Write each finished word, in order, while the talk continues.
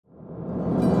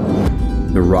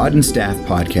The Rod and Staff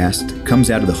podcast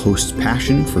comes out of the host's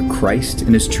passion for Christ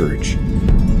and his church.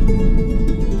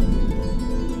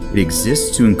 It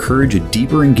exists to encourage a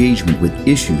deeper engagement with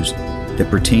issues that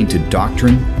pertain to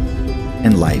doctrine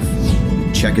and life.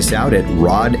 Check us out at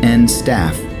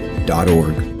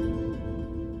rodandstaff.org.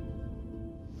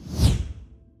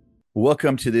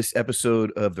 Welcome to this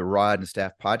episode of the Rod and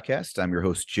Staff podcast. I'm your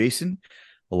host, Jason,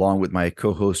 along with my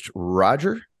co-host,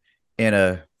 Roger, and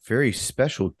a very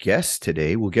special guest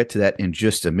today. We'll get to that in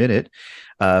just a minute,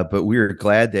 but we're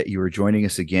glad that you are joining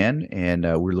us again, and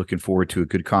we're looking forward to a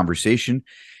good conversation.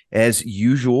 As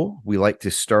usual, we like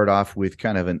to start off with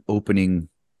kind of an opening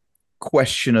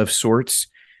question of sorts,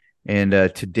 and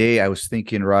today I was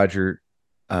thinking, Roger,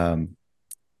 I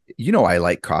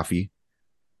like coffee,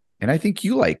 and I think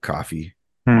you like coffee.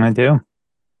 I do.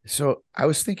 So I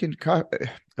was thinking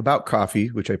about coffee,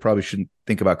 which I probably shouldn't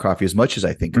think about coffee as much as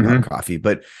I think about coffee.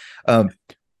 But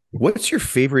what's your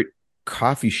favorite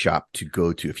coffee shop to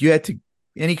go to? If you had to,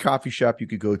 any coffee shop you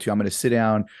could go to, I'm going to sit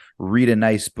down, read a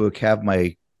nice book, have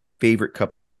my favorite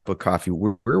cup of coffee.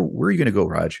 Where are you going to go,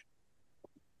 Raj?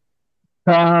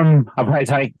 I'll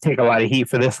probably take a lot of heat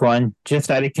for this one.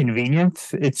 Just out of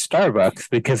convenience, it's Starbucks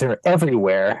because they're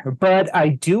everywhere. But I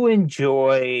do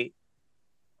enjoy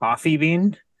Coffee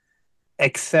Bean,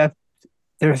 except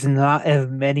there's not as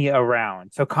many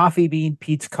around. So Coffee Bean,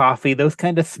 Pete's Coffee, those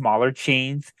kind of smaller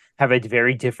chains have a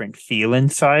very different feel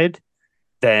inside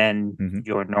than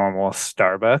your normal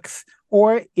Starbucks.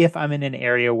 Or if I'm in an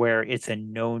area where it's a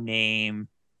no-name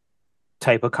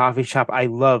type of coffee shop, I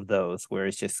love those, where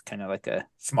it's just kind of like a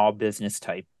small business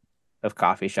type of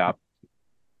coffee shop.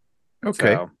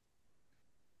 Okay.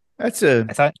 So,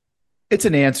 it's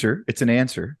an answer. It's an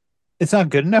answer. It's not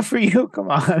good enough for you?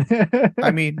 Come on. I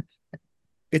mean,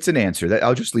 it's an answer. That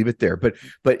I'll just leave it there. But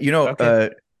okay.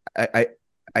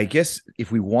 I guess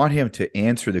if we want him to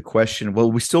answer the question,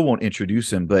 well, we still won't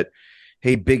introduce him. But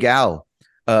hey, Big Al,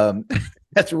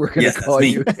 that's what we're going to call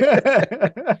you.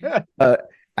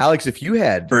 Alex, if you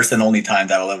had first and only time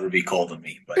that'll ever be called of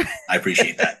me, but I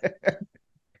appreciate that.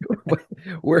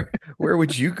 Where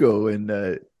would you go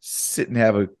and sit and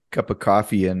have a cup of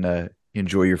coffee and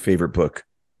enjoy your favorite book?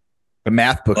 A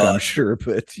math book, I'm sure,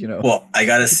 but Well, I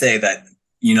gotta say that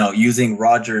using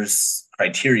Roger's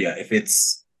criteria, if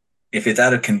it's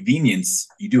out of convenience,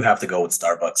 you do have to go with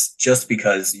Starbucks, just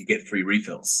because you get free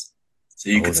refills.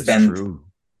 So you could spend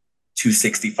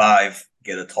 $2.65,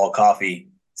 get a tall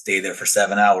coffee, stay there for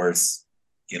 7 hours,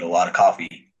 get a lot of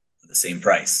coffee for the same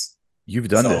price. You've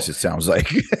done this, it sounds like.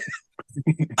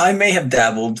 I may have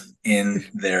dabbled in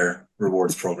their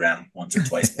rewards program once or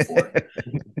twice before.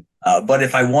 But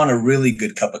if I want a really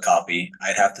good cup of coffee,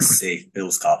 I'd have to say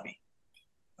Philz Coffee.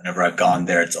 Whenever I've gone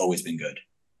there, it's always been good.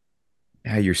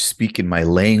 Yeah, you're speaking my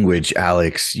language,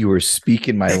 Alex. You are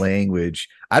speaking my language.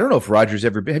 I don't know if Roger's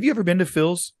ever been. Have you ever been to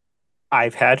Philz?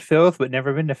 I've had Philz, but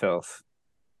never been to Philz.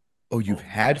 Oh, you've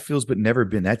had Philz, but never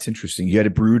been. That's interesting. You had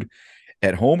it brewed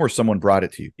at home, or someone brought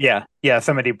it to you? Yeah,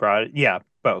 somebody brought it. Yeah,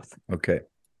 both. Okay.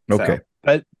 So,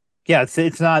 but yeah,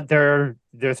 it's not there.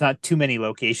 There's not too many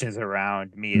locations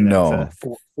around me. No, it's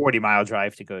a 40-mile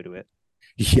drive to go to it.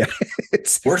 Yeah,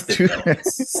 it's worth it.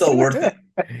 It's so worth it.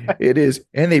 It is,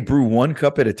 and they brew one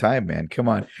cup at a time, man. Come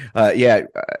on.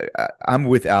 I'm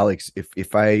with Alex.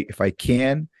 If I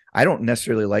can, I don't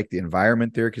necessarily like the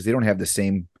environment there because they don't have the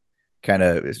same kind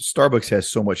of. Starbucks has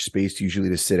so much space usually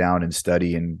to sit down and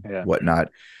study and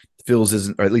whatnot. Philz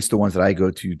isn't, or at least the ones that I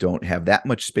go to don't have that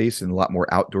much space and a lot more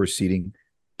outdoor seating.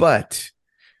 But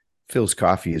Philz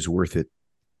Coffee is worth it.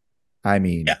 I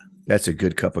mean, that's a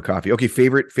good cup of coffee. Okay,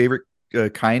 favorite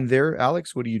kind there,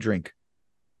 Alex? What do you drink?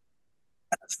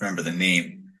 I don't remember the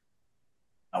name.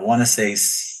 I want to say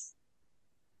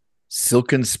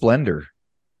Silken Splendor.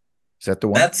 Is that the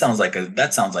one? That sounds like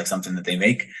something that they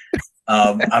make.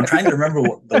 I'm trying to remember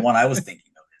what the one I was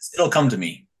thinking of is. It'll come to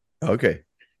me. Okay.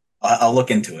 I'll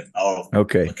look into it.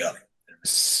 Look up.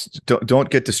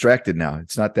 Don't get distracted now.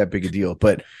 It's not that big a deal,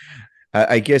 but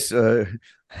I guess enough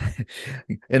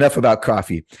about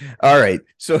coffee. All right.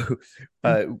 So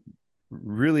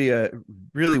really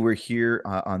we're here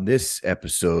on this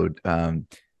episode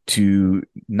to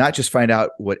not just find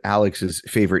out what Alex's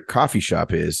favorite coffee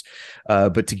shop is,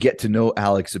 but to get to know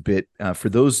Alex a bit. For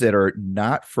those that are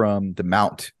not from the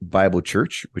Mount Bible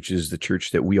Church, which is the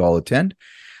church that we all attend,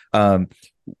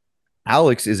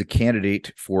 Alex is a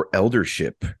candidate for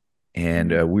eldership, and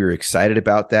we were excited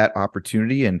about that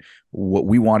opportunity. And what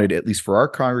we wanted, at least for our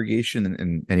congregation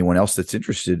and anyone else that's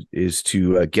interested, is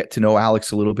to get to know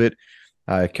Alex a little bit,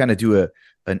 kind of do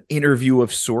an interview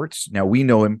of sorts. Now, we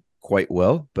know him quite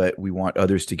well, but we want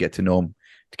others to get to know him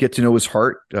get to know his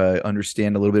heart,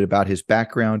 understand a little bit about his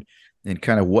background, and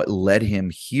kind of what led him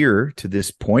here to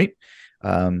this point,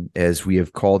 as we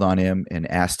have called on him and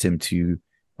asked him to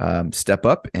step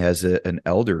up as an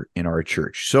elder in our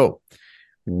church. So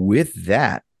with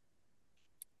that,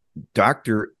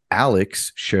 Dr.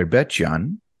 Alex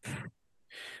Sherbetyan,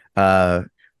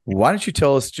 why don't you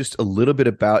tell us just a little bit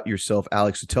about yourself,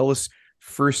 Alex? So tell us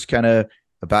first kind of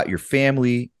about your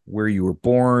family, where you were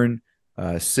born,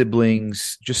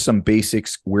 siblings, just some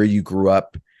basics, where you grew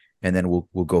up, and then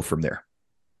we'll go from there.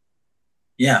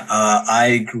 Yeah,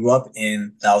 I grew up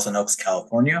in Thousand Oaks,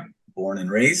 California, born and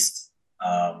raised.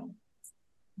 I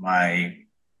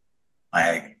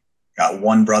got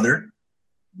one brother.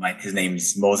 His name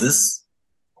is Moses,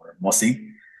 or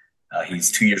Mosi.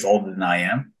 He's 2 years older than I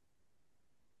am.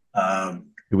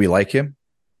 Do we like him?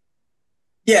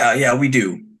 Yeah, we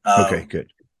do. Okay,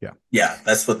 good. Yeah,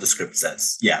 that's what the script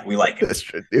says. Yeah, we like him. That's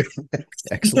true.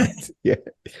 Excellent. Yeah.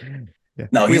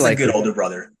 No, he's like a good him. older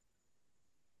brother.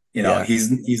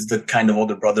 He's the kind of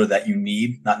older brother that you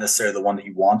need, not necessarily the one that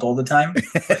you want all the time,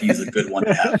 but he's a good one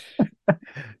to have.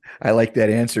 I like that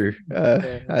answer.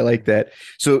 I like that.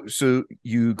 So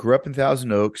you grew up in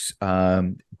Thousand Oaks,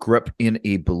 grew up in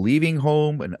a believing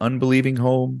home, an unbelieving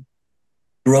home?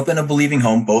 Grew up in a believing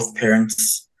home. Both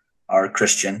parents are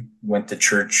Christian, went to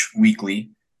church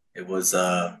weekly. It was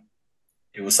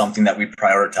something that we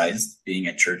prioritized, being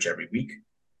at church every week.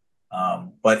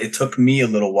 But it took me a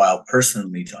little while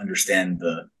personally to understand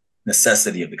the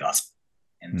necessity of the gospel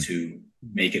and to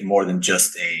make it more than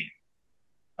just a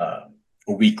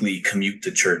weekly commute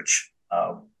to church.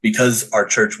 Because our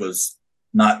church was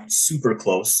not super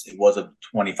close, it was a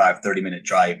 25-30-minute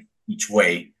drive each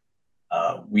way.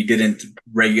 We didn't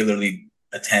regularly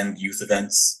attend youth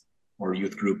events or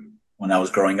youth group when I was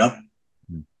growing up.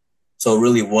 So it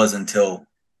really was until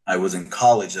I was in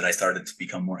college that I started to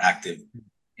become more active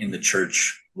in the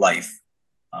church life,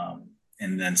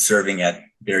 and then serving at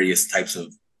various types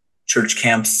of church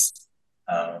camps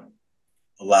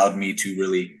allowed me to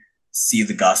really see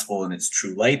the gospel in its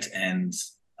true light and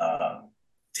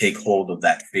take hold of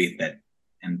that faith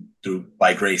and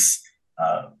by grace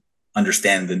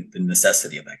understand the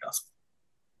necessity of that gospel.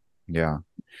 Yeah.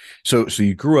 So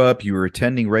you grew up, you were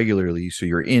attending regularly, so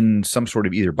you're in some sort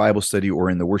of either Bible study or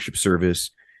in the worship service,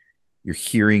 you're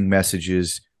hearing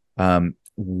messages.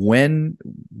 When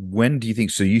do you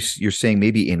think, so you're saying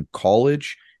maybe in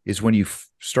college is when you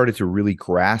started to really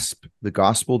grasp the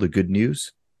gospel, the good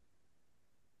news?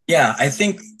 Yeah, I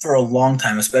think for a long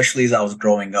time, especially as I was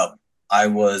growing up, I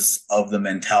was of the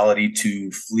mentality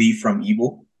to flee from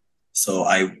evil. So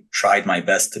I tried my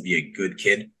best to be a good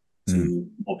kid, to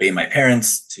obey my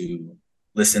parents, to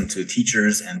listen to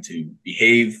teachers, and to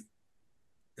behave.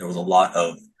 There was a lot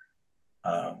of,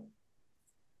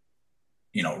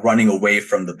 running away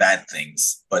from the bad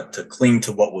things, but to cling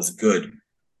to what was good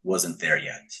wasn't there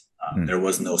yet. There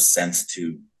was no sense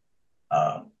to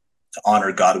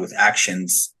honor God with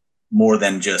actions more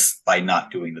than just by not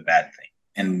doing the bad thing.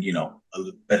 And,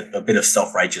 a bit of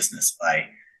self-righteousness by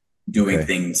doing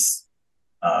things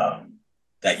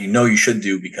that you should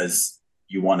do because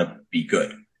you want to be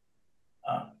good.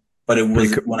 But it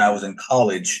was when I was in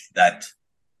college that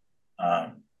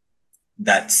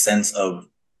that sense of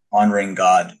honoring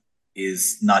God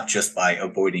is not just by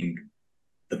avoiding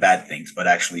the bad things, but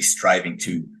actually striving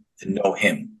to know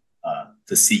Him,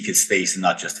 to seek His face and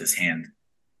not just His hand,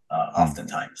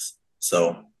 oftentimes.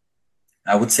 So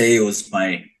I would say it was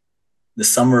the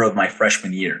summer of my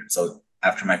freshman year. So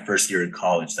after my first year in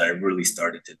college that I really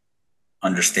started to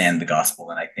understand the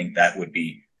gospel. And I think that would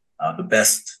be the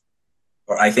best,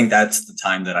 or I think that's the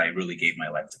time that I really gave my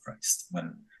life to Christ,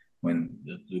 when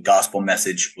the gospel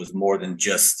message was more than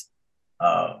just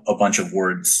a bunch of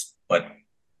words, but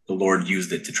the Lord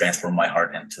used it to transform my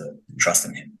heart and to trust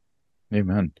in Him.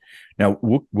 Amen. Now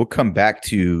we'll come back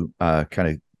to kind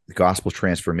of the gospel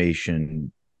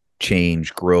transformation,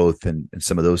 change, growth, and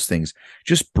some of those things.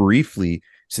 Just briefly,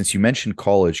 since you mentioned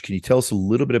college, can you tell us a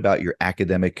little bit about your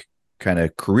academic kind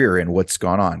of career and what's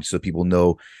gone on, so people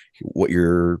know what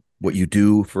you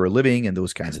do for a living and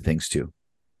those kinds of things too?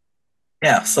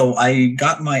 Yeah, so I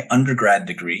got my undergrad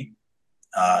degree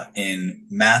in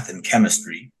math and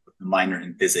chemistry, with a minor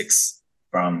in physics,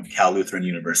 from Cal Lutheran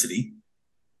University.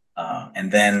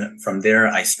 And then from there,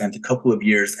 I spent a couple of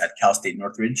years at Cal State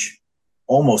Northridge,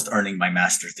 almost earning my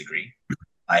master's degree.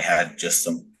 I had just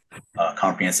some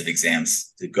comprehensive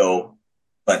exams to go,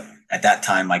 but at that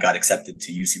time, I got accepted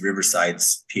to UC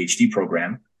Riverside's PhD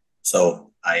program.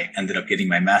 So I ended up getting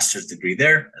my master's degree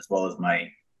there, as well as my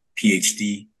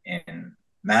PhD in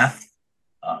math,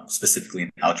 specifically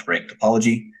in algebraic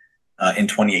topology. in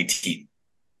 2018.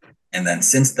 And then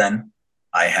since then,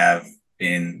 I have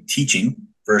been teaching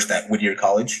first at Whittier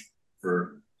College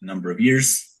for a number of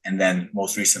years. And then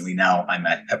most recently now I'm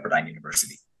at Pepperdine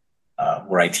University,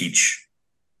 where I teach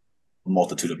a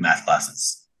multitude of math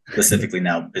classes, specifically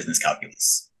now business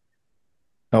calculus.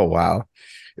 Oh, wow.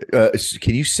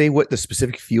 Can you say what the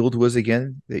specific field was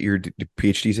again that your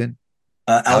PhD's in?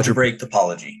 Algebraic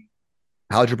topology.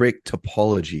 Algebraic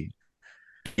topology.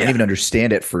 I Yeah. didn't even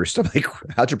understand at first. I'm like,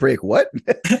 algebraic what?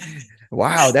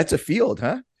 Wow, that's a field,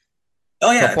 huh?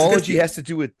 Oh yeah, Topology has to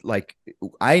do with, like,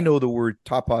 I know the word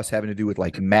topos having to do with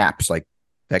like maps, like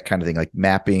that kind of thing, like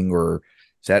mapping, or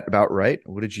is that about right?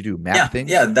 What did you do? Map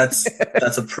things? Yeah, that's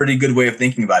a pretty good way of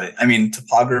thinking about it. I mean,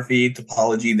 topography,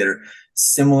 topology, they're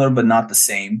similar but not the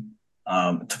same.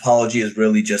 Topology is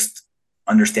really just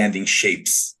understanding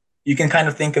shapes. You can kind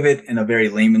of think of it in a very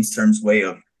layman's terms way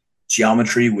of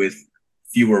geometry with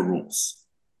fewer rules.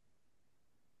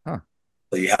 Huh.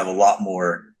 So you have a lot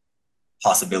more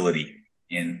possibility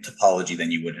in topology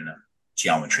than you would in a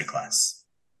geometry class.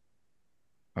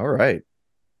 All right.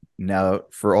 Now,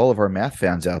 for all of our math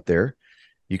fans out there,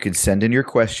 you can send in your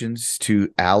questions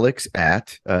to Alex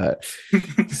at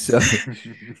so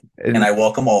And I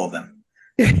welcome all of them.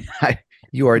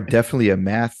 You are definitely a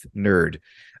math nerd,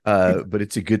 but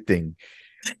it's a good thing.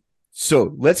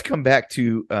 So let's come back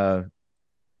to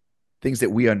things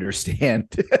that we understand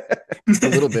a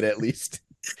little bit, at least.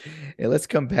 And let's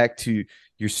come back to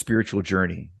your spiritual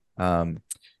journey.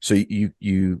 So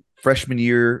you freshman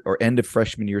year or end of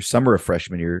freshman year, summer of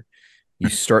freshman year, you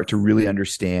start to really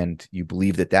understand. You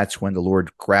believe that that's when the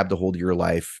Lord grabbed a hold of your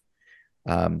life.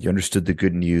 You understood the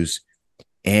good news.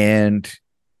 And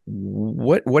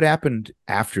what happened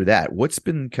after that? What's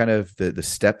been kind of the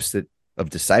steps of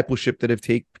discipleship that have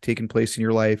taken place in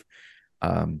your life?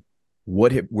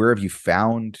 Where have you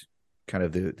found kind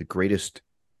of the greatest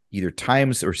either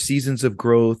times or seasons of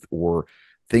growth, or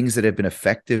things that have been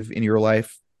effective in your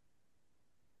life?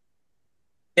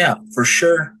 Yeah, for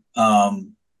sure.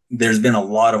 There's been a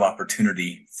lot of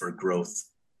opportunity for growth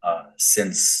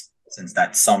since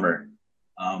that summer.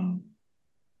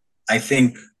 I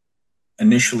think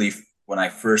initially when I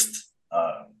first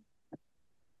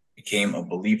became a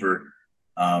believer,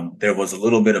 there was a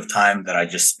little bit of time that I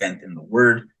just spent in the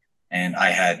Word, and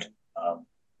I've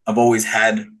always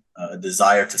had a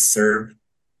desire to serve,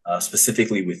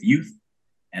 specifically with youth.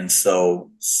 And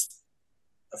so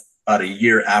about a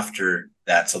year after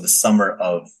that, so the summer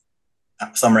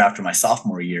after my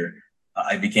sophomore year,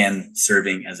 I began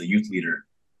serving as a youth leader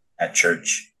at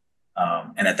church.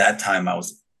 And at that time, I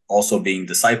was also being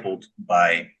discipled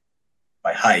by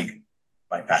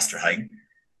Pastor Haig.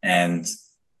 And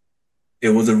it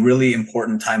was a really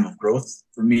important time of growth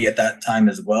for me at that time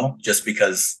as well, just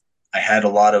because I had a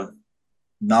lot of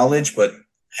knowledge, but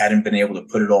hadn't been able to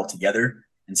put it all together.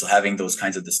 And so having those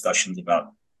kinds of discussions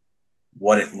about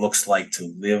what it looks like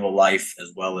to live a life,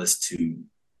 as well as to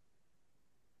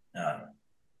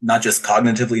not just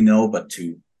cognitively know, but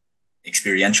to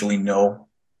experientially know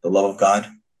the love of God,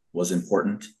 was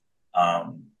important.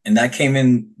 And that came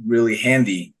in really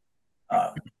handy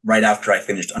right after I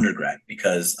finished undergrad,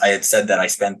 because I had said that I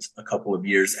spent a couple of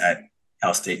years at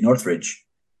Cal State Northridge.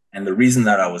 And the reason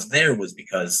that I was there was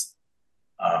because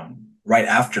right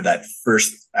after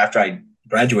I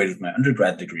graduated with my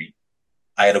undergrad degree,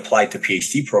 I had applied to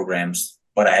PhD programs,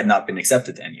 but I had not been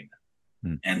accepted to any of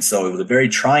them. And so it was a very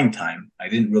trying time. I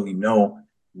didn't really know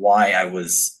why I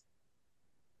was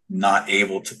not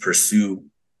able to pursue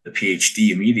the PhD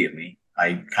immediately.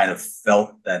 I kind of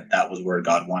felt that was where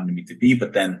God wanted me to be,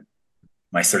 but then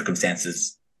my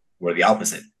circumstances were the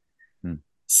opposite.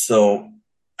 So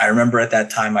I remember at that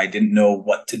time, I didn't know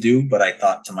what to do, but I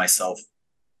thought to myself,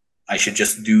 I should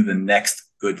just do the next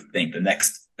good thing, the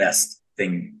next best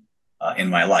thing in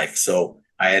my life. So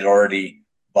I had already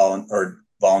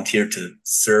volunteered to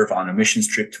serve on a missions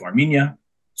trip to Armenia.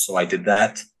 So I did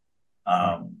that.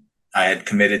 I had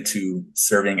committed to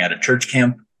serving at a church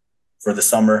camp for the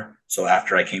summer. So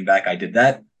after I came back, I did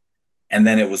that. And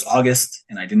then it was August,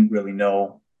 and I didn't really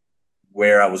know what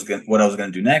I was going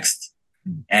to do next.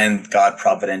 And God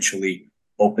providentially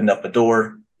opened up a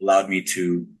door, allowed me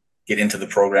to get into the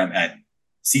program at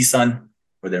CSUN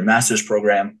for their master's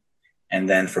program. And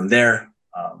then from there,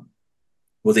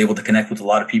 was able to connect with a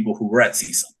lot of people who were at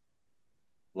CSUN,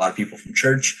 a lot of people from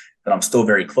church that I'm still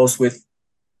very close with,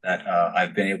 that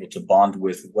I've been able to bond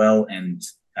with well and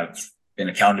have been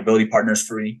accountability partners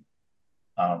for me.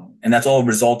 And that's all a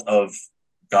result of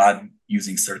God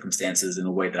using circumstances in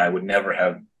a way that I would never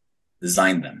have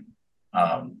designed them.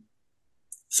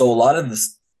 So a lot of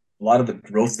the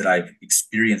growth that I've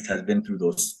experienced has been through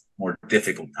those more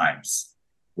difficult times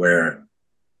where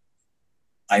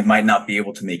I might not be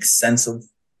able to make sense of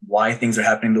why things are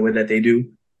happening the way that they do.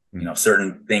 You know,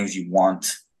 certain things you want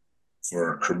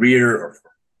for a career or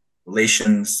for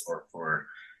relations or for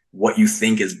what you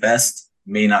think is best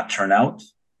may not turn out,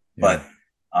 but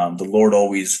the Lord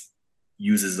always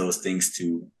uses those things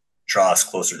to draw us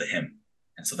closer to Him.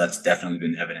 And so that's definitely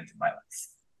been evident in my life.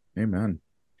 Amen.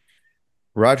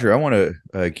 Roger, I want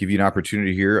to give you an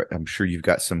opportunity here. I'm sure you've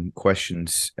got some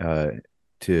questions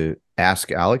to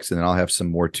ask Alex, and then I'll have some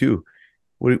more too.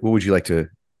 What would you like to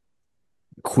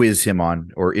quiz him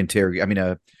on or interrogate? I mean,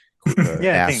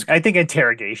 ask. I think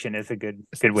interrogation is a good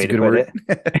way to put it.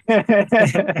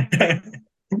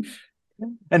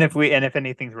 And if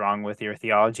anything's wrong with your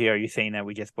theology, are you saying that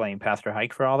we just blame Pastor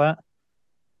Hike for all that?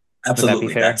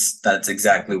 Absolutely. That's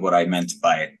exactly what I meant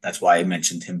by it. That's why I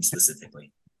mentioned him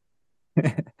specifically.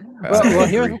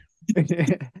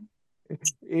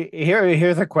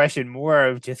 Here's a question more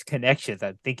of just connections.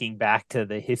 I'm thinking back to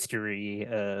the history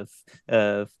of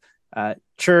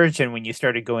church, and when you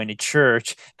started going to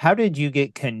church, how did you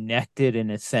get connected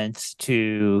in a sense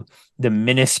to the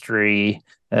ministry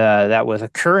that was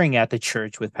occurring at the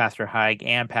church with Pastor Haig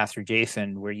and Pastor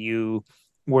Jason? Were you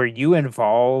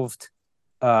involved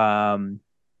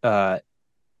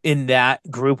in that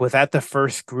group? Was that the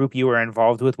first group you were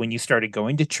involved with when you started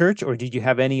going to church, or did you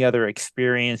have any other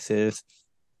experiences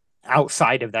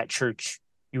outside of that church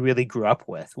you really grew up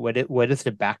with? What is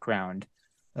the background?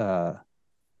 I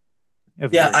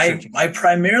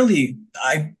primarily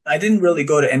I didn't really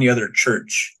go to any other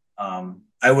church.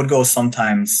 I would go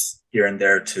sometimes here and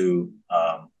there to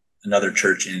another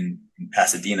church in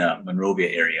Pasadena, Monrovia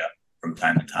area from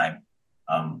time to time.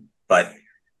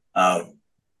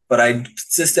 But I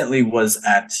consistently was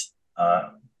at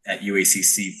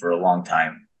UACC for a long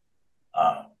time.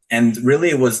 And really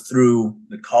it was through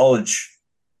the college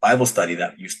Bible study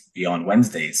that used to be on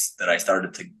Wednesdays that I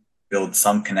started to build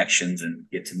some connections and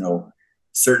get to know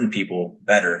certain people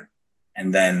better.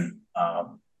 And then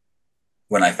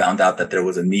when I found out that there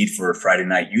was a need for Friday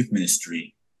night youth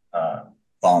ministry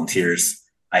volunteers,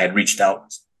 I had reached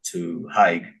out to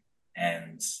Haig,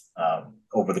 and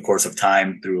over the course of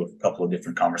time, through a couple of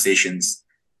different conversations,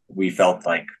 we felt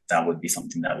like that would be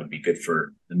something that would be good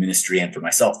for the ministry and for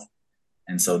myself.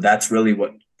 And so that's really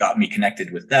what got me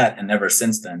connected with that. And ever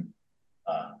since then,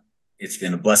 it's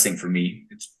been a blessing for me.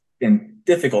 It's been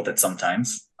difficult at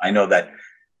sometimes. I know that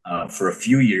for a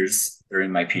few years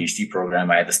during my PhD program,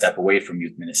 I had to step away from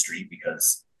youth ministry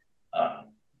because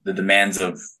the demands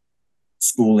of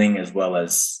schooling, as well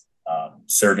as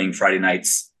serving Friday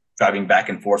nights, driving back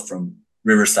and forth from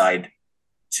Riverside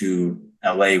to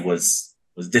LA was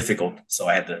difficult. So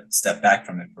I had to step back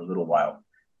from it for a little while.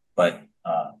 But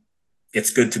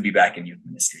it's good to be back in youth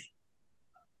ministry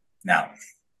now.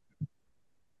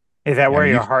 Is that where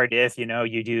your heart is? You know,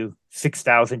 you do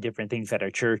 6,000 different things at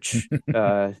our church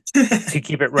to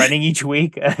keep it running each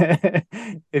week.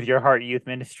 Is your heart youth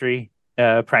ministry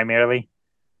primarily?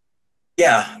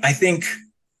 Yeah, I think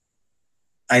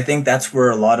that's where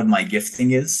a lot of my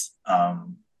gifting is.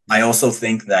 I also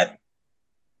think that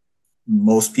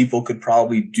most people could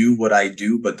probably do what I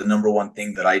do, but the number one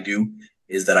thing that I do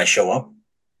is that I show up.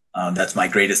 That's my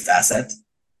greatest asset.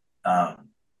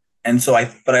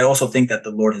 But I also think that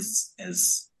the Lord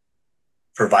has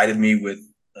provided me with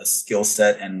a skill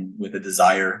set and with a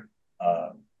desire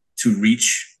to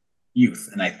reach youth.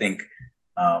 And I think,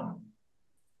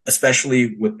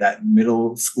 especially with that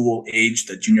middle school age,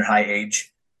 the junior high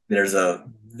age, there's a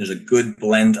good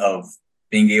blend of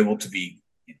being able to be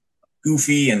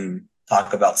goofy and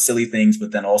talk about silly things,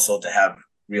 but then also to have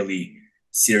really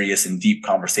serious and deep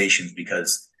conversations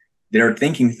because they're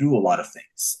thinking through a lot of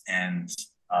things. And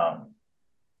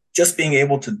just being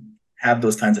able to have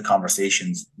those kinds of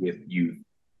conversations with you,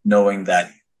 knowing that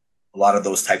a lot of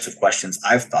those types of questions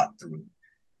I've thought through,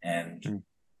 and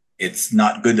it's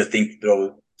not good to think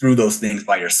through those things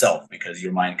by yourself because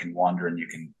your mind can wander and you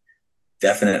can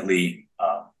definitely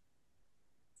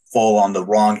fall on the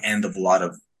wrong end of a lot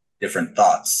of different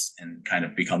thoughts and kind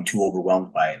of become too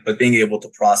overwhelmed by it. But being able to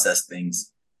process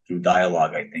things through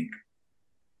dialogue, I think,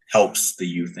 helps the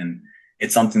youth. And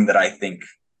it's something that I think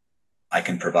I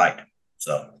can provide.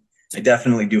 So I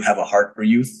definitely do have a heart for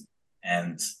youth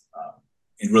and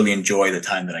really enjoy the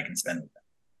time that I can spend with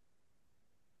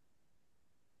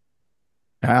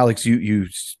them. Alex, you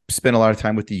spend a lot of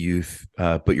time with the youth,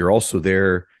 but you're also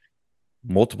there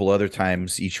multiple other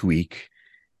times each week.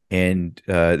 And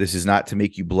this is not to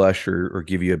make you blush or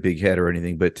give you a big head or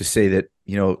anything, but to say that,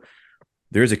 you know,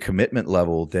 there's a commitment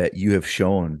level that you have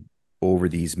shown over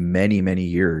these many, many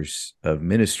years of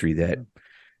ministry that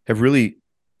have really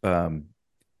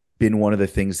been one of the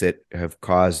things that have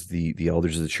caused the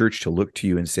elders of the church to look to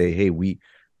you and say, "Hey, we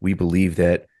believe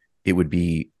that it would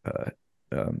be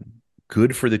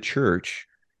good for the church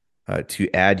to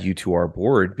add you to our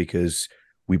board because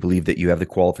we believe that you have the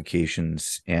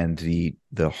qualifications and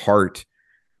the heart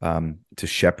to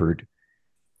shepherd."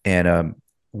 And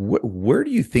where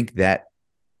do you think that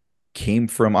came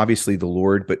from? Obviously the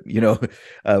Lord, but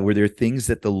were there things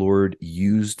that the Lord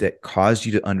used that caused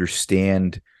you to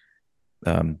understand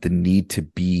the need to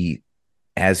be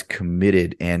as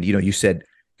committed? And you said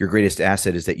your greatest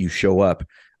asset is that you show up.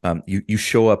 You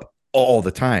show up all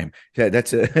the time. Yeah,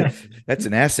 that's that's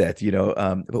an asset.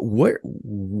 But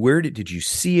where did you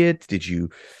see it?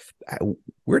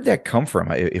 Where did that come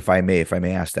from? If I may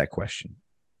ask that question.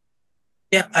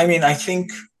 Yeah, I mean, I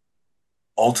think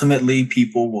ultimately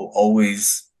people will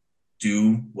always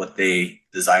do what they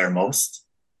desire most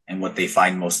and what they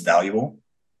find most valuable.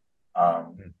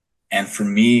 And for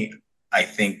me, I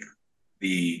think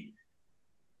the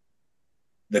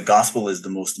gospel is the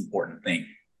most important thing.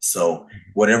 So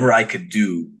whatever I could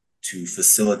do to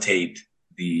facilitate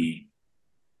the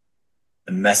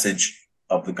message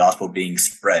of the gospel being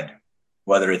spread,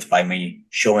 whether it's by me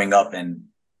showing up and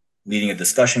leading a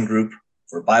discussion group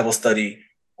for Bible study,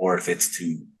 or if it's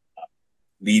to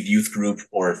lead youth group,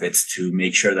 or if it's to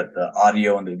make sure that the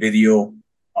audio and the video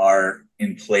are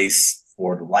in place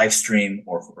for the live stream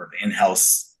or for the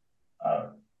in-house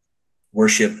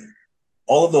worship.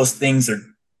 All of those things are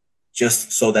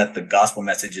just so that the gospel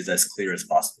message is as clear as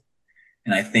possible.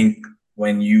 And I think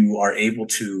when you are able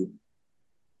to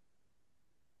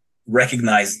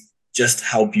recognize just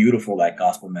how beautiful that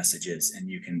gospel message is, and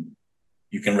you can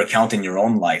recount in your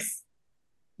own life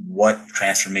what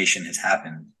transformation has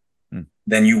happened,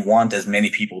 then you want as many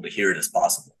people to hear it as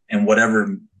possible. And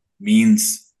whatever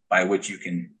means by which you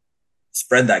can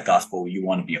spread that gospel, you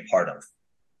want to be a part of.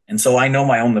 And so I know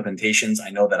my own limitations. I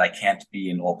know that I can't be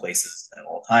in all places at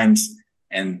all times.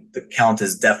 And the count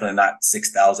is definitely not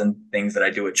 6,000 things that I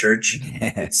do at church.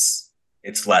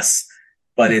 It's less,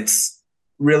 but it's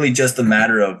really just a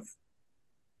matter of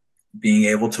being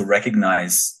able to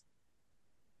recognize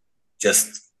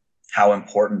just how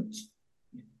important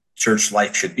church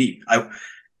life should be. A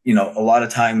lot of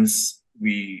times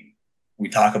we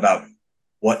talk about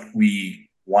what we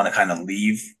want to kind of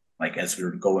leave, like as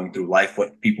we're going through life,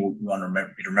 what people want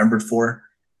to be remembered for.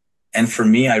 And for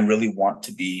me, I really want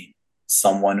to be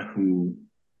someone who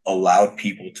allowed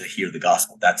people to hear the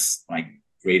gospel. That's my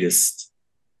greatest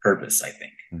purpose, I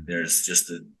think. There's just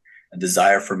a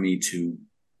desire for me to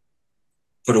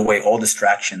put away all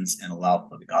distractions and allow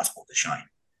for the gospel to shine.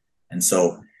 And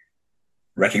so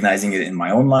recognizing it in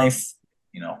my own life,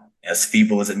 as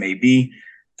feeble as it may be,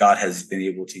 God has been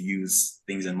able to use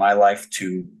things in my life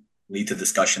to lead to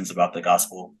discussions about the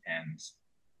gospel. And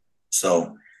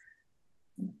so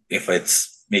if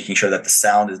it's making sure that the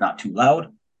sound is not too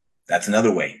loud, that's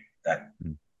another way that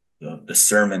the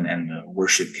sermon and the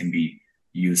worship can be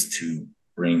used to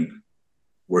bring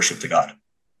worship to God.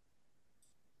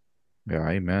 Yeah,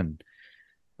 amen.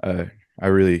 I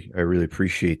really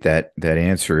appreciate that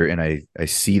answer, and I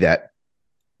see that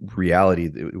reality.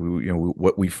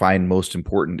 What we find most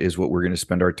important is what we're going to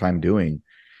spend our time doing,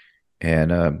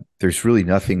 and there's really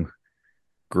nothing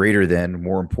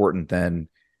more important than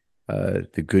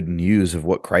the good news of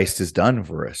what Christ has done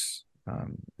for us.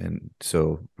 And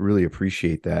so, really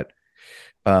appreciate that.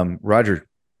 Roger,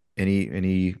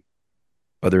 any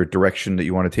other direction that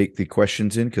you want to take the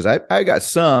questions in? Because I got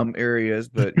some areas,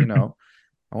 but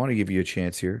I want to give you a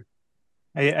chance here.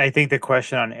 I think the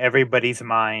question on everybody's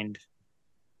mind: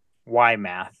 why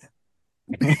math?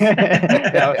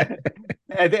 Now,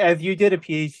 as you did a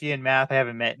PhD in math, I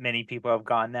haven't met many people who have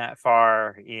gone that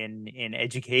far in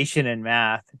education and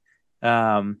math,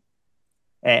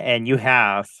 and you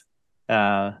have.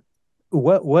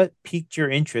 What piqued your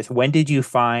interest? When did you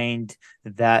find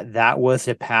that was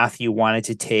a path you wanted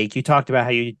to take? You talked about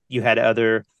how you had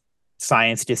other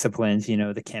science disciplines,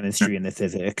 the chemistry and the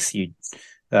physics, in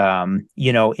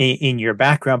your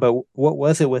background, but what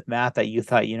was it with math that you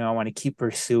thought, I want to keep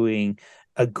pursuing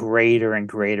a greater and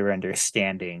greater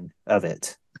understanding of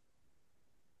it?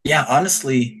 Yeah,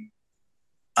 honestly,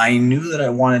 I knew that I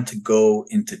wanted to go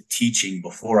into teaching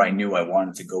before I knew I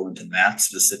wanted to go into math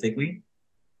specifically.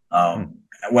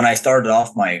 When I started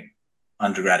off my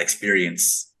undergrad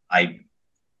experience, I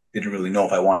didn't really know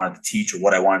if I wanted to teach or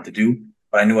what I wanted to do,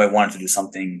 but I knew I wanted to do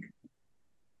something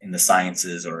in the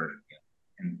sciences or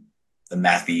in the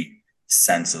mathy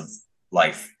sense of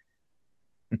life.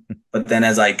 But then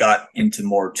as I got into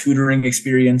more tutoring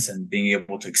experience and being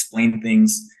able to explain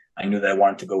things, I knew that I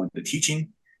wanted to go into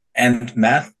teaching. And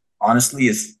math, honestly,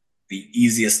 is the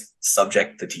easiest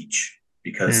subject to teach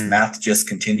because math just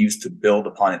continues to build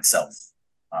upon itself,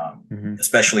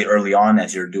 especially early on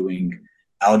as you're doing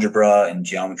algebra and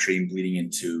geometry and bleeding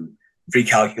into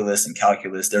pre-calculus and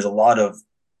calculus. There's a lot of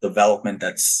development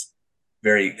it's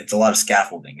a lot of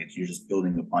scaffolding. You're just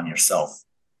building upon yourself.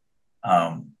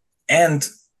 And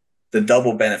the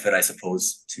double benefit, I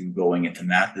suppose, to going into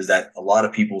math is that a lot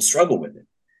of people struggle with it.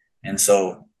 And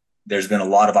so there's been a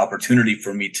lot of opportunity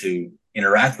for me to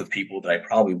interact with people that I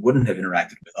probably wouldn't have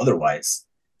interacted with otherwise,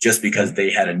 just because they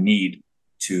had a need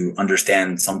to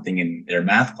understand something in their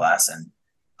math class and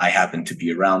I happened to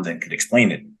be around and could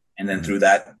explain it. And then through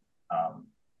that,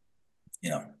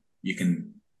 you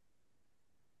can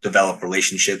develop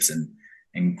relationships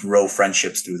and grow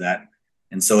friendships through that.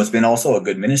 And so it's been also a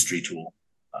good ministry tool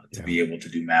to be able to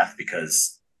do math,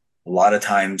 because a lot of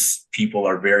times people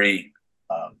are very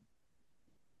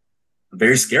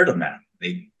scared of math.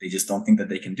 They just don't think that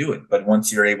they can do it. But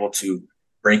once you're able to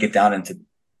break it down and to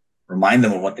remind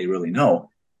them of what they really know,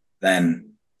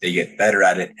 then they get better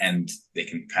at it and they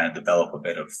can kind of develop a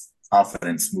bit of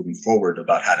confidence moving forward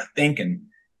about how to think and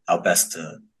how best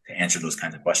to answer those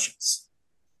kinds of questions.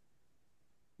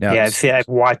 Now, I've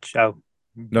watched.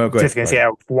 No, go just ahead. Gonna say,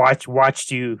 I've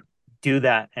watched you do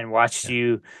that and watched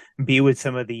you be with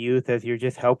some of the youth as you're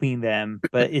just helping them,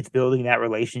 but it's building that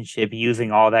relationship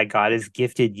using all that God has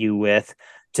gifted you with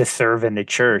to serve in the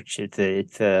church. It's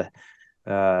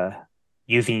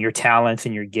using your talents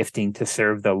and your gifting to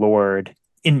serve the Lord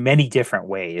in many different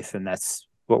ways, and that's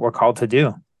what we're called to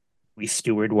do. We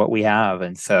steward what we have,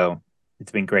 and so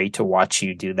it's been great to watch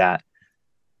you do that.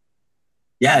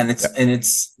 Yeah, and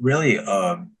it's really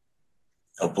a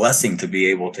blessing to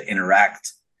be able to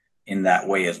interact in that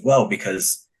way as well,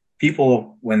 because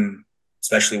people,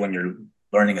 especially when you're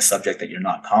learning a subject that you're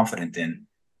not confident in,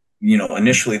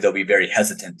 initially they'll be very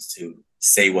hesitant to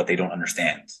say what they don't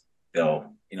understand.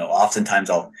 Oftentimes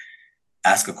I'll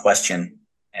ask a question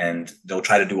and they'll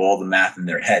try to do all the math in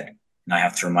their head, and I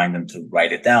have to remind them to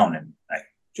write it down. And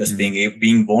just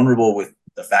being vulnerable with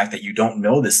the fact that you don't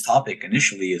know this topic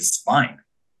initially is fine.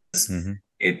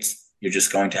 You're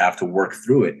just going to have to work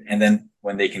through it. And then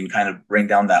when they can kind of bring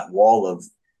down that wall of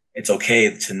it's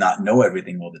okay to not know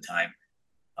everything all the time,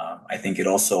 I think it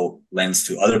also lends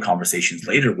to other conversations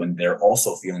later when they're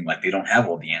also feeling like they don't have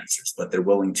all the answers, but they're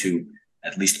willing to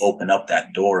at least open up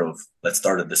that door of, let's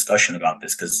start a discussion about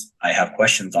this because I have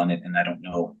questions on it and I don't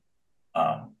know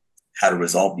how to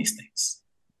resolve these things.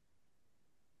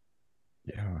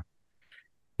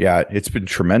 Yeah, it's been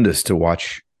tremendous to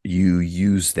watch you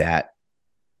use that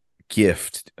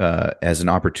gift as an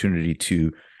opportunity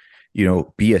to,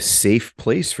 be a safe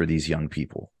place for these young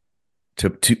people,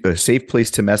 to a safe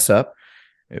place to mess up,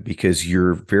 because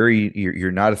you're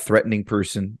not a threatening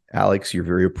person, Alex. You're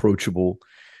very approachable.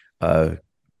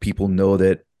 People know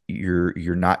that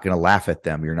you're not going to laugh at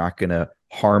them. You're not going to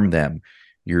harm them.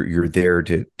 You're there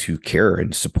to care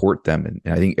and support them.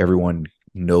 And I think everyone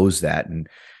knows that. And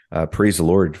praise the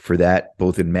Lord for that,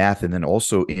 both in math and then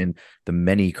also in the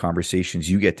many conversations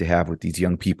you get to have with these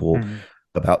young people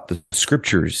about the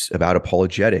scriptures, about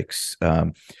apologetics.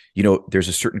 There's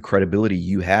a certain credibility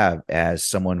you have as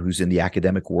someone who's in the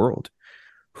academic world,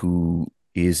 who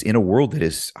is in a world that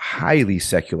is highly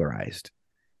secularized,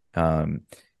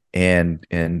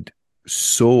 and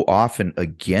so often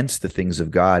against the things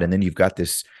of God. And then you've got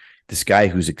this guy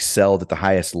who's excelled at the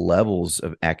highest levels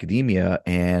of academia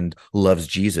and loves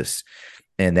Jesus.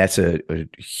 And that's a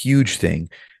huge thing.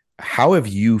 How have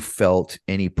you felt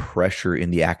any pressure in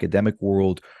the academic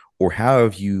world, or how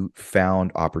have you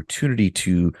found opportunity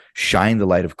to shine the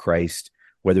light of Christ,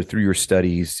 whether through your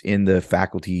studies in the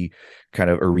faculty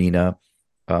kind of arena?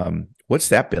 What's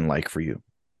that been like for you?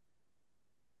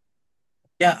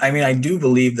 Yeah, I do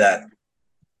believe that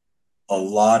a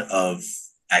lot of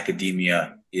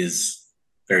academia is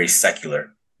very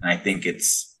secular. And I think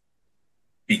it's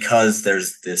because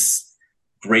there's this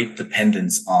great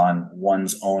dependence on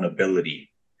one's own ability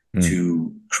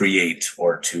to create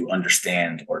or to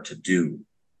understand or to do.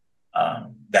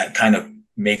 That kind of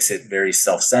makes it very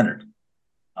self-centered.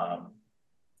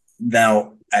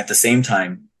 Now, at the same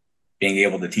time, being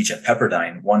able to teach at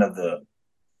Pepperdine, one of the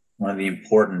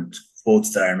important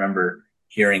quotes that I remember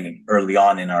hearing early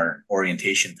on in our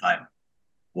orientation time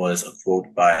was a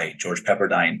quote by George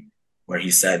Pepperdine, where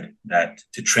he said that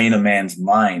to train a man's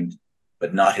mind,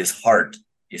 but not his heart,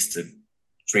 is to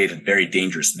create a very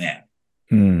dangerous man.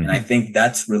 And I think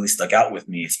that's really stuck out with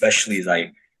me, especially as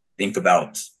I think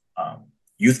about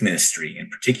youth ministry in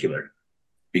particular,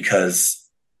 because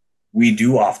we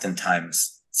do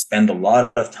oftentimes spend a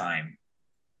lot of time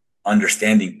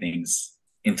understanding things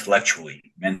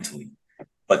intellectually, mentally,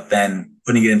 but then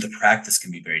putting it into practice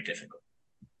can be very difficult.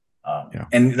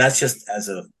 And that's just as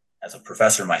a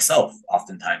professor myself.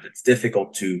 Oftentimes, it's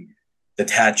difficult to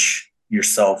detach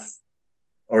yourself,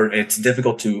 or it's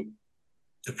difficult to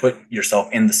put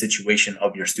yourself in the situation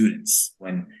of your students,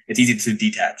 when it's easy to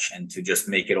detach and to just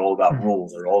make it all about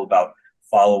rules or all about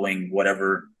following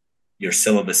whatever your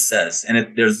syllabus says.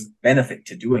 And there's benefit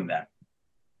to doing that.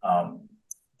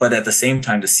 But at the same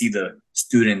time, to see the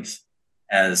student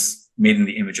as made in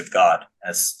the image of God,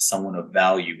 as someone of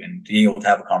value, and being able to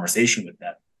have a conversation with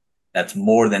them that's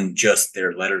more than just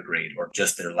their letter grade or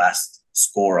just their last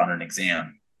score on an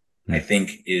exam, I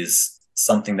think is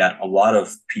something that a lot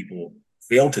of people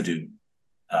fail to do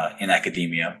in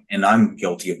academia. And I'm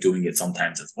guilty of doing it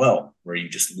sometimes as well, where you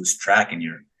just lose track and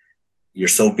you're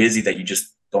so busy that you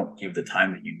just don't give the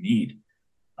time that you need.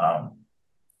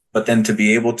 But then to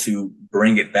be able to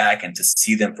bring it back and to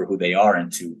see them for who they are,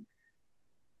 and to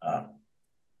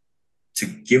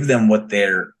give them what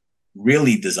they're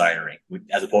really desiring,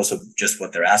 as opposed to just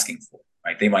what they're asking for,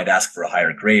 right? They might ask for a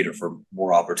higher grade or for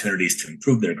more opportunities to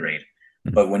improve their grade.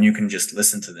 But when you can just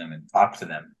listen to them and talk to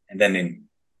them, and then in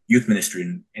youth ministry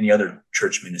and any other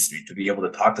church ministry, to be able to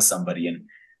talk to somebody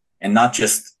and not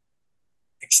just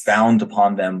expound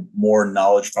upon them more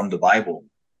knowledge from the Bible,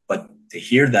 but to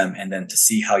hear them and then to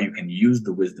see how you can use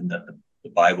the wisdom that the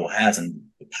Bible has and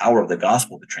the power of the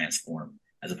gospel to transform,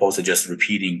 as opposed to just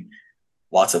repeating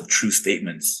lots of true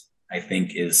statements, I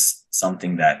think is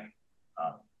something that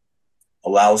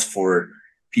allows for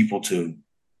people to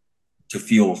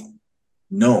feel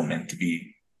known and to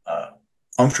be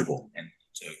comfortable and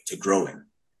to grow in.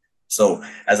 So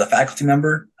as a faculty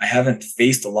member, I haven't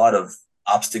faced a lot of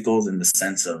obstacles in the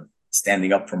sense of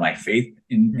standing up for my faith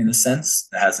in a sense.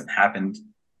 That hasn't happened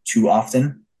too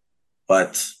often,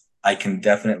 but I can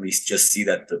definitely just see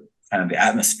that the kind of the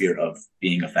atmosphere of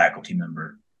being a faculty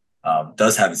member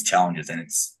does have its challenges, and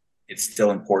it's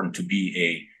still important to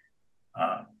be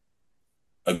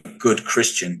a good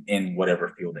Christian in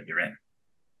whatever field that you're in.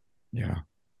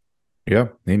 Yeah.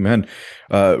 Amen.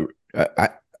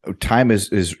 Time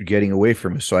is getting away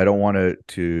from us, so I don't want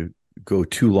to go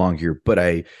too long here, but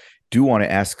I do want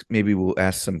to ask, maybe we'll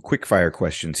ask some quick fire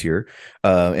questions here.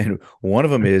 And one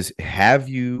of them is, have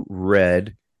you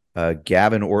read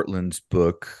Gavin Ortland's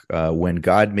book, When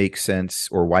God Makes Sense,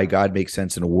 or Why God Makes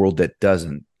Sense in a World That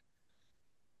Doesn't?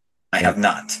 I have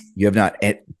not. You have not.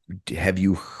 And have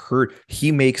you heard,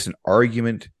 he makes an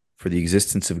argument for the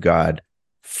existence of God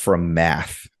from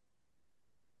math?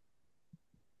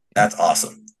 That's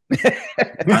awesome. I'm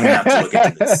gonna have to look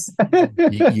into this.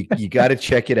 You got to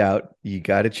check it out.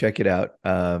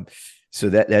 So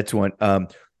that's one.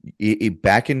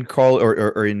 Back in college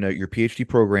or in your PhD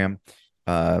program,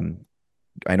 I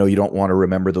know you don't want to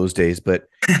remember those days, but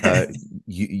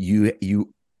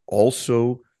you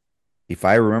also, if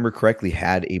I remember correctly,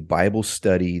 had a Bible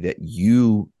study that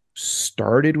you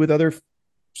started with other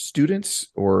students,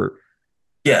 or?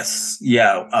 Yes.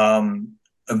 Yeah.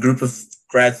 A group of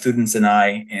grad students and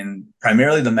I, in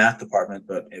primarily the math department,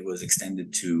 but it was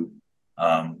extended to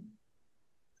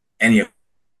any of.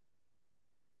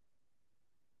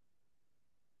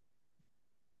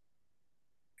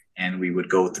 And we would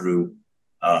go through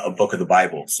a book of the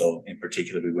Bible. So in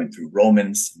particular, we went through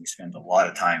Romans, and we spent a lot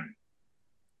of time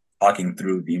talking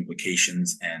through the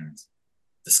implications and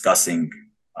discussing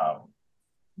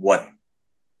what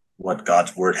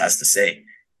God's word has to say.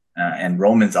 And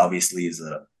Romans obviously is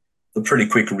a pretty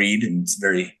quick read, and it's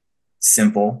very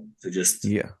simple to just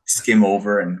skim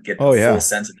over and get the full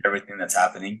sense of everything that's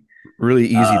happening. Really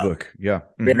easy book. Yeah.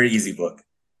 Very easy book.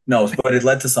 No, but it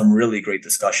led to some really great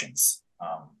discussions.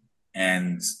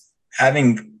 And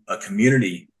having a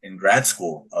community in grad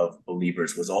school of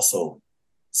believers was also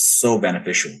so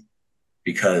beneficial,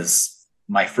 because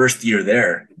my first year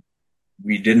there,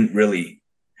 we didn't really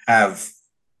have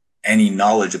any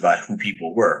knowledge about who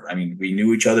people were. I mean, we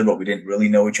knew each other, but we didn't really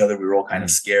know each other. We were all kind of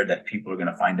scared that people are going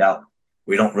to find out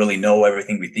we don't really know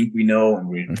everything we think we know. And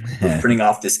we're putting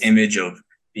off this image of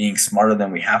being smarter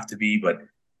than we have to be. But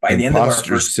by the end of our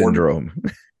first syndrome.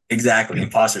 Exactly.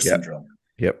 Imposter syndrome.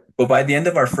 Yep. But by the end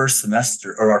of our first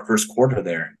semester, or our first quarter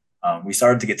there, we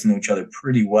started to get to know each other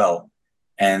pretty well.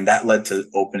 And that led to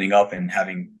opening up and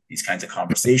having these kinds of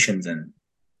conversations. And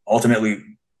ultimately,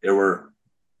 there were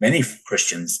many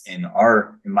Christians in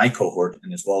my cohort,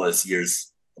 and as well as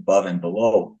years above and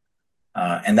below.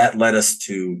 And that led us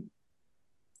to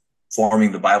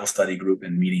forming the Bible study group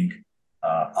and meeting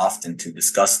often to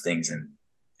discuss things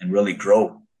and really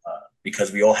grow,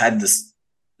 because we all had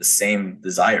the same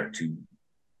desire to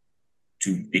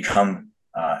become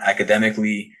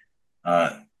academically,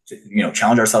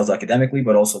 challenge ourselves academically,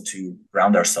 but also to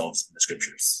ground ourselves in the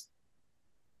scriptures.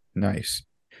 Nice.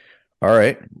 All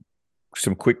right.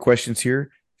 Some quick questions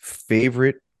here.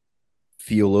 Favorite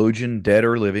theologian, dead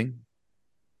or living?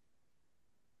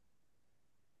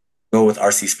 Go with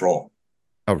R.C. Sproul.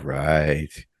 All right.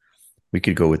 We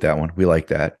could go with that one. We like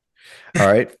that. All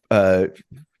right.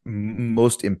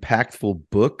 Most impactful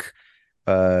book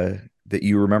that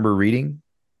you remember reading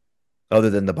other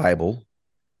than the Bible?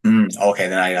 Okay,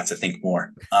 then I have to think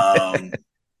more. I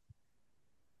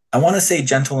want to say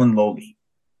Gentle and Lowly.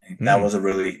 I think that was a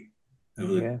really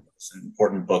it's an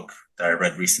important book that I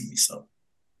read recently. So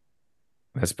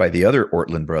that's by the other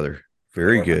Ortlund brother.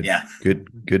 Very good. Yeah.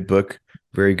 Good book.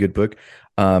 Very good book.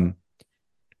 My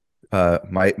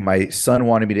son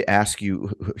wanted me to ask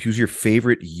you, who's your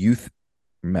favorite youth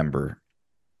member?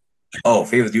 Oh,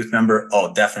 favorite youth member?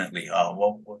 Oh, definitely.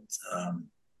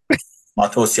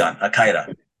 Matosian,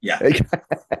 Akaira. Yeah.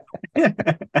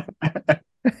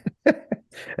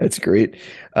 That's great.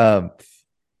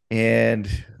 And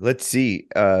let's see,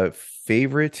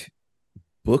 favorite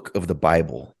book of the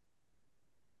Bible.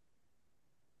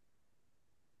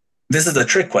 This is a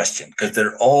trick question because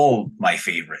they're all my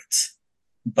favorites.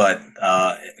 But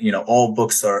all the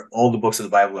books of the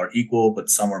Bible are equal, but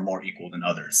some are more equal than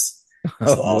others.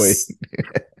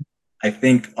 I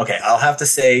think I'll have to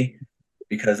say,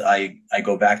 because I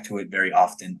go back to it very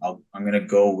often, I'm going to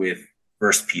go with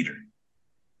 1 Peter.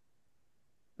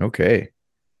 Okay.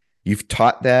 You've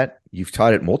taught that. You've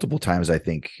taught it multiple times, I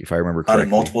think, if I remember correctly. Taught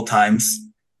it multiple times,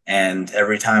 and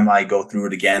every time I go through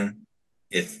it again,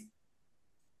 it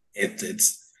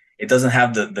doesn't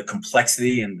have the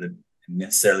complexity and the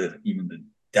necessarily even the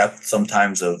depth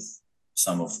sometimes of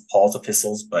some of Paul's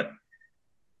epistles, but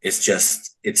it's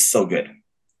so good.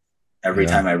 Every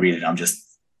time I read it, I'm just,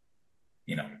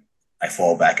 I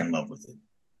fall back in love with it.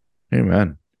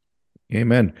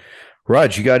 Amen.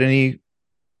 Raj, you got any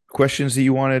questions that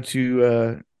you wanted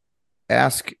to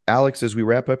ask Alex as we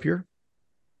wrap up here?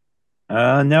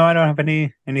 No, I don't have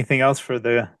anything else for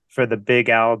the Big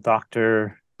Al,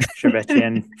 Dr.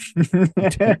 Sherbetian.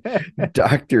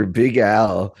 Dr. Big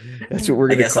Al. That's what we're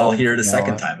going to call I'll hear it a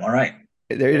second time. All right.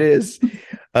 There it is.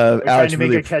 We're trying to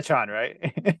make a catch on, right?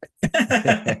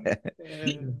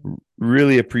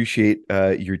 Really appreciate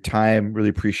your time. Really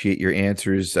appreciate your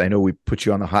answers. I know we put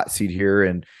you on the hot seat here,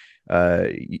 and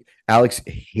Alex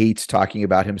hates talking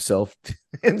about himself,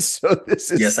 and so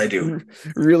this is yes, I do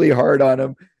really hard on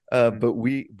him. But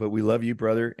we love you,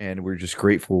 brother, and we're just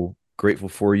grateful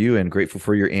for you and grateful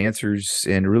for your answers,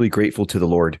 and really grateful to the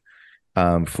Lord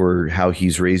for how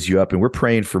He's raised you up, and we're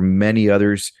praying for many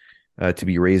others to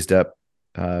be raised up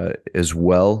as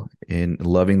well in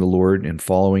loving the Lord and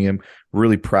following Him. We're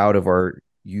really proud of our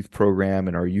youth program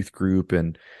and our youth group,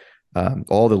 and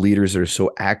all the leaders that are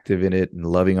so active in it and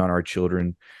loving on our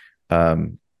children.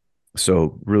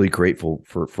 So really grateful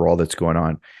for all that's going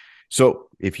on. So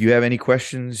if you have any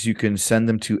questions, you can send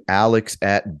them to Alex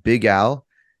at Big Al.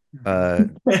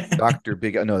 Dr.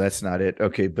 Big Al. No, that's not it.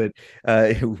 Okay. But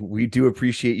we do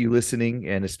appreciate you listening,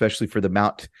 and especially for the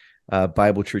Mount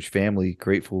Bible Church family,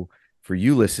 grateful for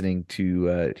you listening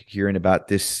to hearing about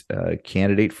this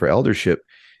candidate for eldership.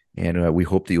 And we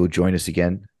hope that you'll join us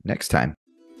again next time.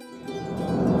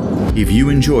 If you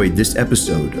enjoyed this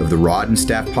episode of the Rod and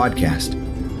Staff Podcast,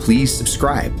 please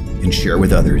subscribe and share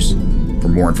with others. For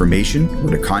more information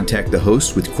or to contact the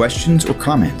host with questions or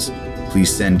comments,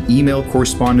 please send email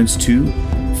correspondence to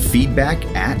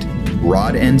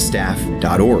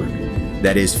feedback@rodnstaff.org.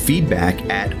 That is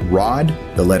feedback@rod,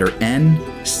 the letter N,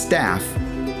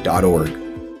 staff.org.